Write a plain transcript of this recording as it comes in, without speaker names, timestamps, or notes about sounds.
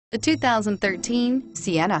The 2013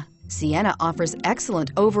 Sienna. Sienna offers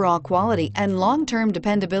excellent overall quality and long-term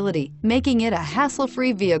dependability, making it a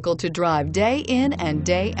hassle-free vehicle to drive day in and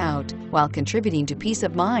day out, while contributing to peace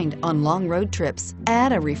of mind on long road trips.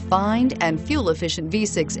 Add a refined and fuel-efficient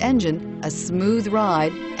V6 engine, a smooth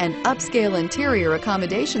ride, and upscale interior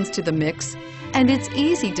accommodations to the mix, and it's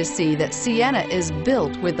easy to see that Sienna is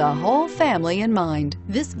built with the whole family in mind.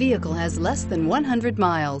 This vehicle has less than 100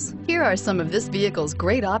 miles. Here are some of this vehicle's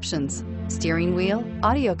great options: steering wheel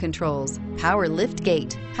audio controls, power lift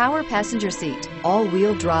gate, power passenger seat,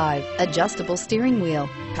 all-wheel drive, adjustable steering wheel,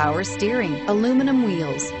 power steering, aluminum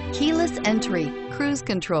wheels, keyless entry, cruise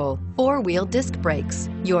control, four-wheel disc brakes.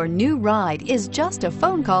 Your new ride is just a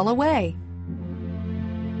phone call away.